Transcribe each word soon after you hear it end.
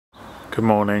Good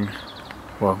morning,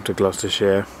 welcome to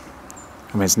Gloucestershire.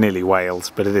 I mean, it's nearly Wales,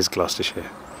 but it is Gloucestershire.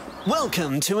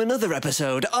 Welcome to another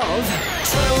episode of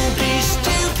Toby's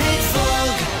Stupid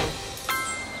Vlog.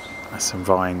 There's some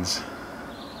vines,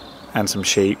 and some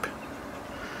sheep,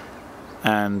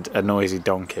 and a noisy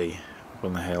donkey up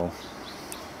on the hill.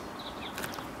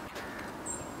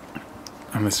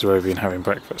 And this is where we've been having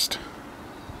breakfast.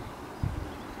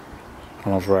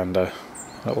 On our veranda,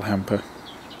 little hamper.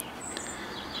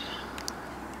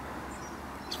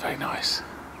 Very nice.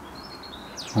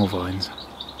 More vines.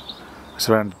 We're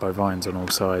surrounded by vines on all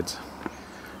sides.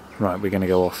 Right, we're going to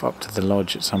go off up to the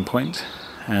lodge at some point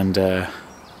and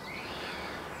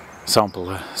sample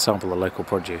the local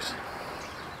produce.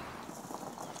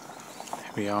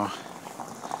 Here we are,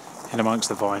 in amongst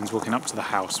the vines, walking up to the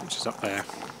house, which is up there.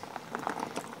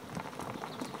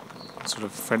 Sort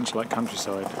of French-like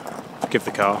countryside. Forgive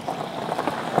the car.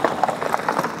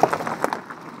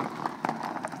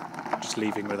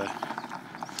 Leaving with a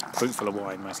boot full of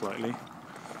wine, most likely.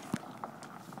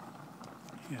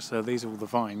 Yeah, so these are all the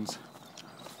vines,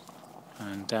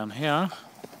 and down here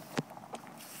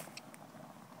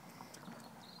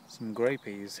some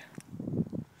grapeys.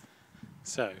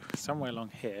 So somewhere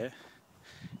along here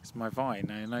is my vine.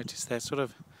 Now you notice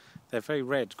they're very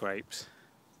red grapes.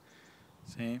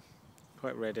 See,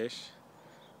 quite reddish.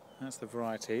 That's the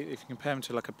variety. If you compare them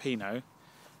to like a Pinot,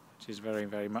 which is very,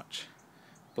 very much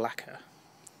blacker.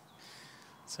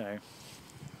 So,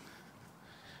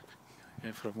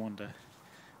 go for a wander.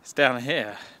 It's down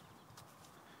here.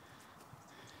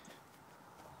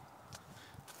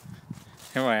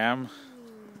 Here I am.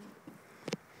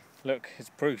 Look, it's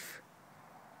proof.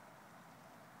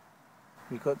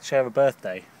 We've got to share a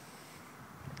birthday.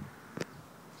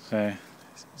 So,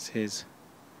 it's his.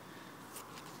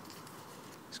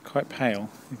 It's quite pale,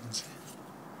 you can see.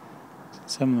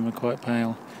 Some of them are quite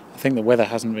pale. I think the weather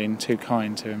hasn't been too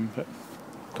kind to him, but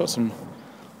got some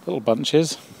little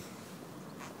bunches.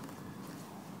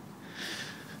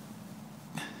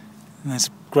 And there's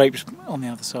grapes on the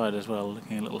other side as well,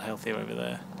 looking a little healthier over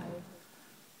there.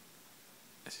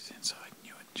 This is inside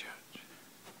Newent Church.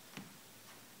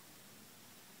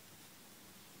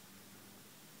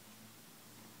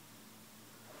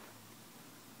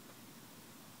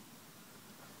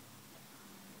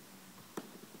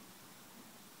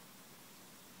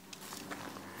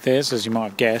 This, as you might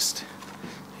have guessed,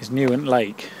 is Newent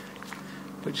Lake,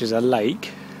 which is a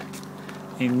lake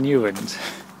in Newent.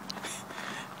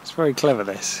 It's very clever,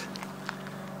 this.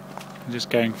 I'm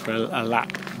just going for a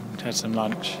lap to have some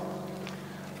lunch.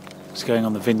 Just going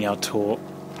on the Vineyard tour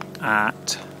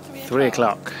at 3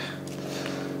 o'clock.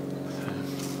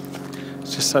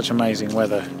 It's just such amazing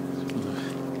weather.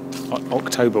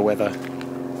 October weather.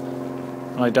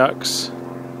 Hi ducks.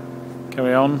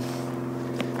 Carry on.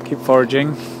 Keep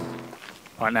foraging.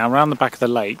 Right, now around the back of the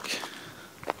lake,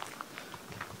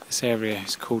 this area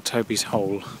is called Toby's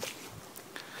Hole.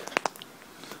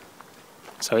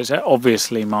 So it's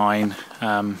obviously mine.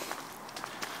 I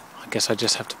guess I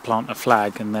just have to plant a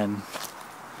flag and then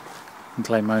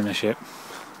claim ownership.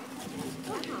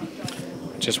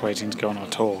 Just waiting to go on our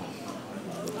tour.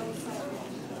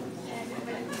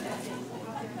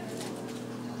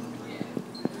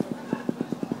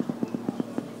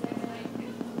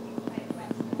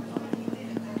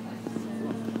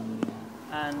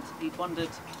 And he wondered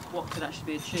what could actually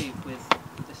be achieved with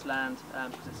this land,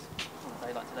 because it's on a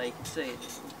day like today you can see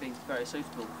it's been very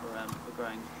suitable for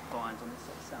growing vines on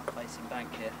this south-facing bank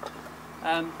here.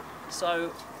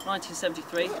 So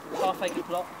 1973, half-acre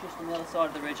plot just on the other side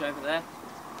of the ridge over there.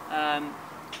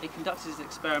 He conducted his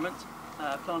experiment,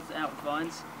 planted it out with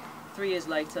vines. 3 years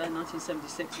later, in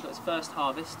 1976, he got his first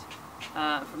harvest.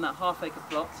 From that half-acre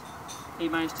plot, he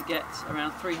managed to get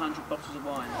around 300 bottles of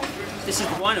wine. This is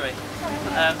the winery,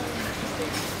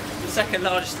 the second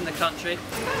largest in the country.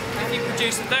 If you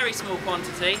produce a very small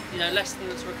quantity, less than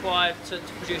that's required to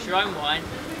produce your own wine,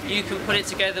 you can put it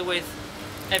together with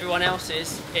everyone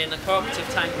else's in a cooperative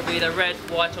tank of either red,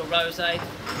 white or rosé,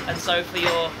 and so for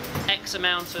your X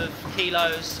amount of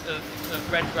kilos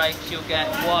of red grapes you'll get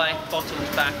Y bottles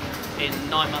back in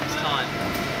 9 months' time.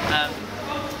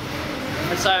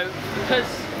 And so, because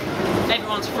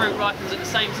everyone's fruit ripens at the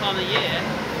same time of the year,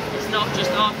 it's not just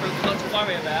our fruit we've got to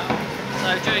worry about.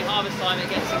 So during harvest time it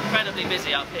gets incredibly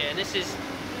busy up here, and this is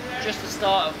just the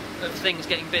start of things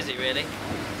getting busy, really.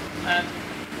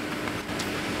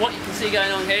 What you can see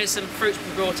going on here is some fruit's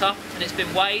been brought up and it's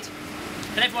been weighed.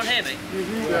 Can everyone hear me?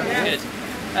 Yeah. Good.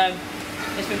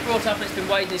 It's been brought up and it's been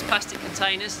weighed in these plastic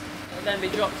containers. It'll then be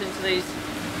dropped into these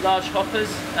large hoppers,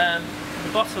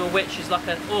 the bottom of which is like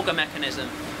an auger mechanism.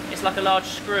 It's like a large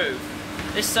screw.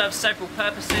 This serves several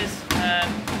purposes.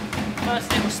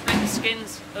 Firstly, it will split the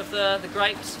skins of the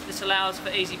grapes. This allows for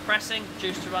easy pressing,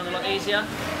 juice to run a lot easier.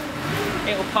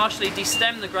 It will partially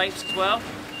destem the grapes as well.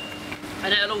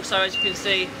 And it'll also, as you can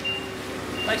see,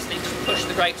 basically just push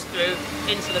the grapes through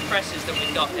into the presses that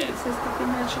we've got here. It says the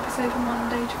vineyard shop is open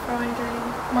Monday to Friday,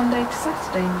 Monday to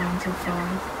Saturday 9 till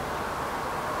 5.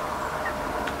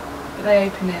 But they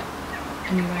open it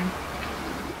anyway.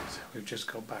 So we've just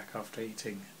got back after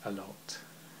eating a lot.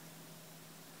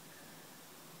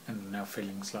 And I'm now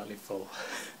feeling slightly full.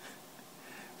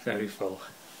 Very full.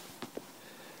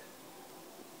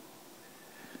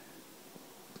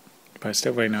 But it's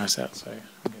still very nice out, so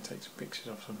I'm going to take some pictures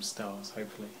of some stars,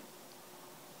 hopefully.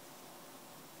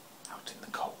 Out in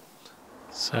the cold.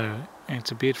 So,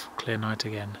 it's a beautiful clear night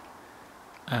again.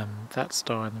 That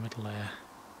star in the middle there,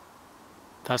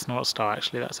 that's not a star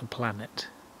actually, that's a planet.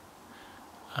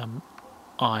 I'm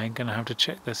going to have to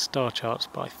check the star charts,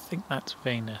 but I think that's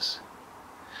Venus.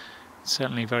 It's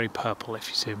certainly very purple if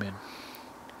you zoom in.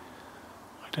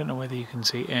 I don't know whether you can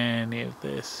see any of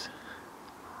this.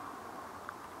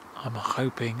 I'm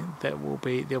hoping there will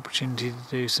be the opportunity to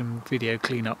do some video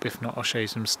cleanup. If not, I'll show you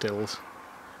some stills.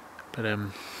 But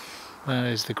there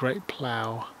is the Great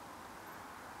Plough.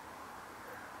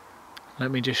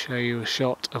 Let me just show you a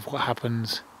shot of what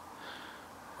happens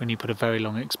when you put a very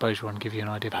long exposure on, give you an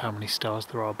idea of how many stars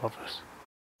there are above us.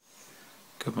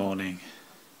 Good morning.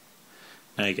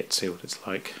 Now you get to see what it's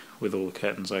like with all the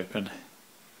curtains open.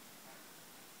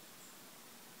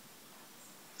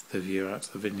 The view out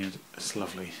to the vineyard is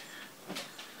lovely.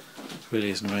 It really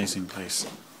is an amazing place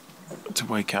to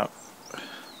wake up.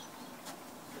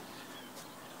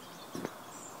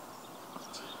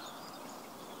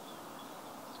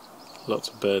 Lots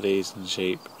of birdies and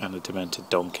sheep and a demented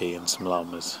donkey and some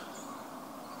llamas.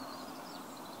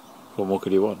 What more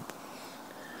could you want?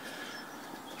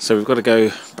 So we've got to go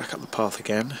back up the path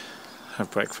again,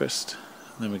 have breakfast,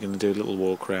 and then we're going to do a little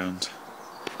walk around,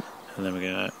 and then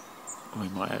we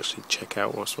might actually check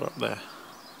out what's up there.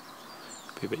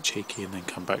 Be a bit cheeky and then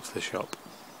come back to the shop.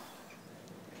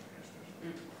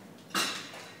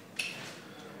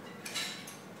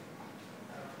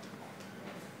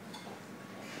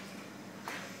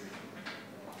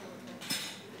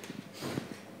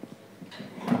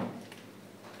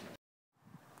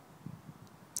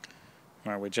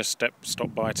 Right, we just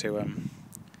stopped by to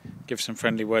give some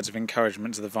friendly words of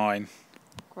encouragement to the vine.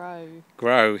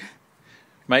 Grow.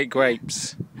 Make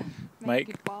grapes. Make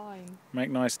good wine. Make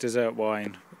nice dessert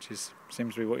wine, which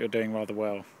seems to be what you're doing rather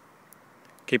well.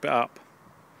 Keep it up.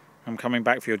 I'm coming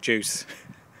back for your juice.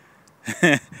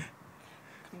 Coming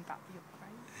back for your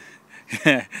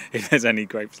grapes. If there's any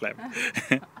grapes left.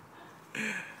 Yeah,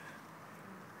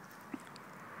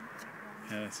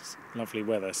 it's lovely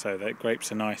weather, so the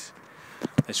grapes are nice.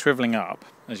 They're shrivelling up,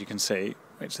 as you can see,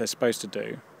 which they're supposed to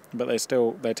do, but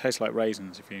they taste like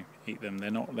raisins if you eat them. They're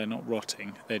not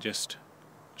rotting. They're just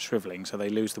shrivelling, so they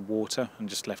lose the water and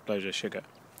just left loads of sugar.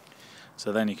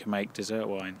 So then you can make dessert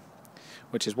wine,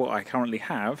 which is what I currently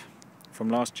have from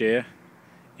last year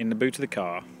in the boot of the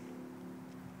car.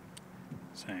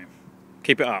 So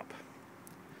keep it up.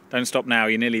 Don't stop now.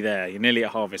 You're nearly there. You're nearly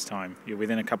at harvest time. You're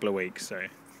within a couple of weeks, so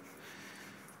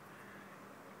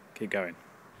keep going.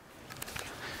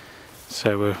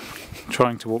 So we're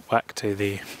trying to walk back to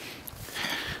the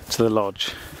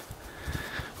lodge.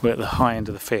 We're at the high end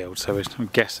of the field, so I'm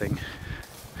guessing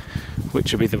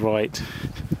which would be the right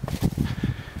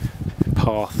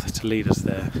path to lead us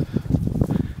there.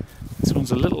 This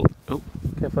one's a little... Oh,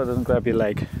 careful it doesn't grab your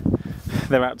leg.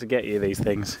 They're out to get you, these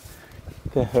things.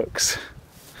 They're hooks.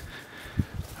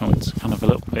 Oh, it's kind of a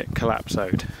little bit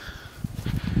collapsoed.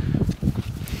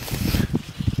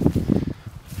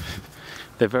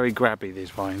 They're very grabby, these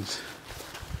vines.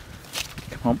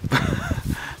 Come on.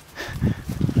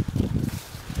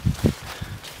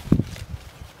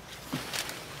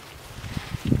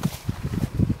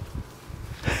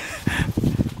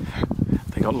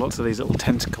 They got lots of these little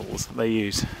tentacles that they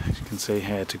use, as you can see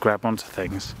here, to grab onto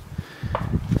things.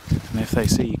 And if they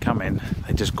see you coming,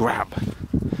 they just grab.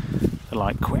 They're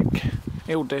like, quick,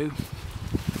 it'll do.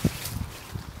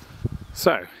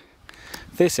 So,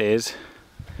 this is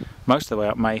most of the way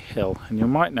up May Hill, and you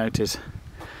might notice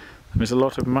there's a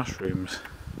lot of mushrooms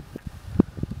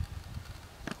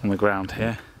on the ground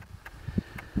here.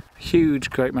 Huge,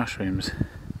 great mushrooms.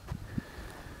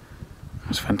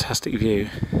 That's a fantastic view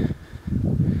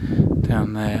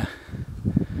down there.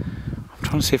 I'm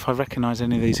trying to see if I recognise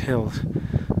any of these hills.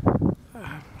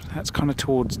 That's kind of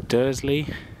towards Dursley,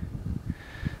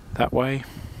 that way,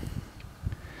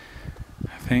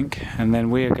 I think, and then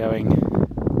we're going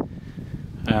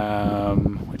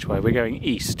Which way? We're going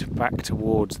east, back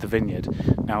towards the Vineyard.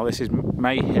 Now this is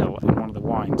May Hill, and one of the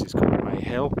wines is called May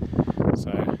Hill,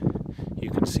 so you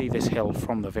can see this hill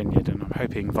from the Vineyard, and I'm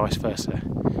hoping vice versa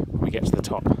when we get to the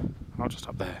top. Not just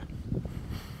up there.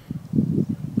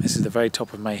 This is the very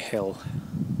top of May Hill.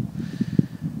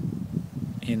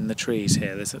 In the trees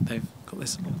here, they've got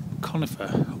this little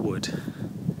conifer wood,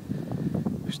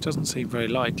 which doesn't seem very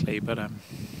likely, but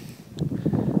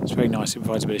it's very nice. It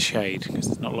provides a bit of shade because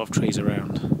there's not a lot of trees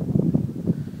around.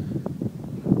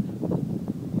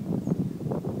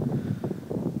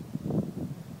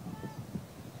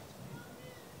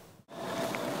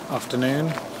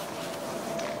 Afternoon.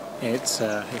 It's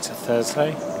a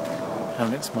Thursday,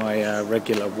 and it's my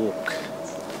regular walk.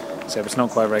 So it's not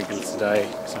quite regular today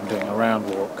because I'm doing a round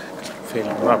walk because I'm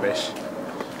feeling rubbish.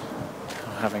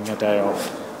 I'm having a day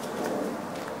off.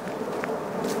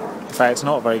 In fact, it's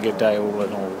not a very good day all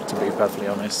in all, to be perfectly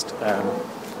honest.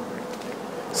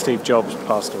 Steve Jobs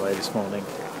passed away this morning,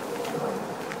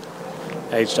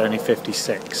 aged only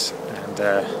 56, and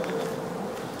to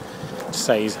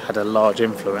say he's had a large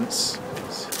influence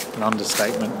is an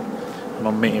understatement, and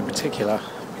on me in particular,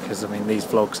 because I mean these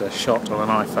vlogs are shot on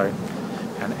an iPhone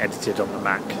and edited on the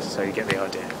Mac, so you get the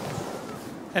idea.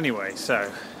 Anyway,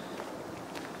 so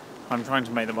I'm trying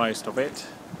to make the most of it.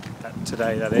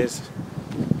 Today, that is.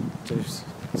 Do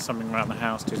something around the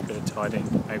house, do a bit of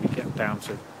tidying, maybe get down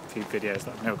to a few videos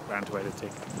that I've never got around to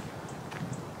editing.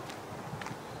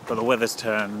 But the weather's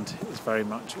turned, it's very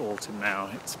much autumn now.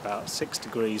 It's about 6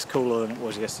 degrees cooler than it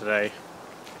was yesterday.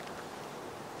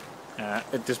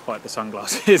 Despite the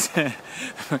sunglasses.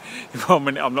 1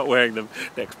 minute I'm not wearing them,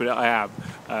 next minute I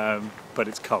am. But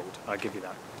it's cold, I'll give you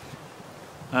that.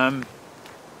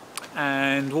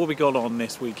 And what we got on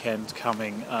this weekend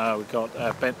coming, we got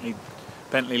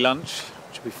Bentley lunch,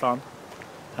 which will be fun.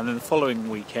 And then the following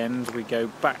weekend we go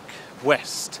back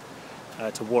west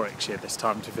to Warwickshire, this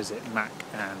time to visit Mac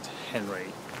and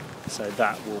Henry. So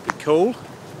that will be cool.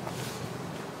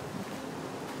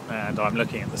 And I'm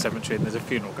looking at the cemetery and there's a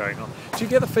funeral going on. Do you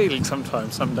get the feeling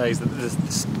sometimes, some days, that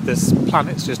this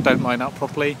planets just don't line up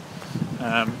properly?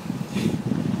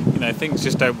 You know, things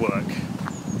just don't work.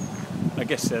 I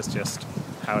guess that's just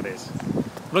how it is.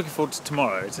 I'm looking forward to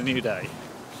tomorrow, it's a new day.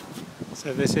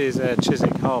 So this is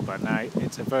Chiswick Harbour. Now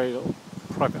it's a very little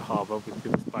private harbour with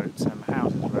people's boats and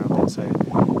houses around it, so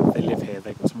if they live here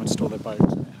they've got somewhere to store their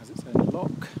boats, and it has its own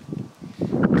lock,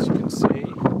 as you can see,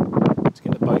 to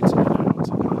get the boats in and out,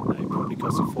 and they probably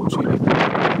cost a fortune.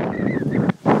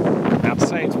 Now to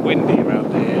say it's windy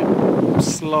around here,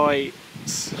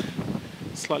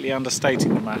 slightly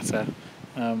understating the matter.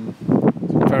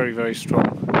 Very, very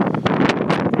strong.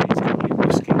 It's really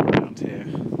whisking around here.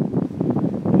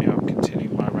 Yeah, I'm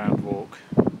continuing my round walk.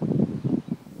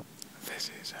 This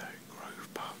is Grove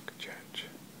Park Church,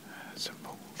 St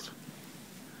Paul's.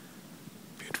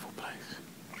 Beautiful place.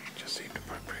 Just seemed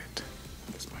appropriate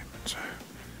at this moment, so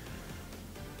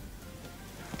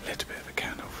lit a bit of a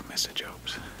candle for Mr.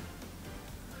 Jobs.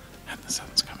 And the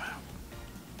sun's coming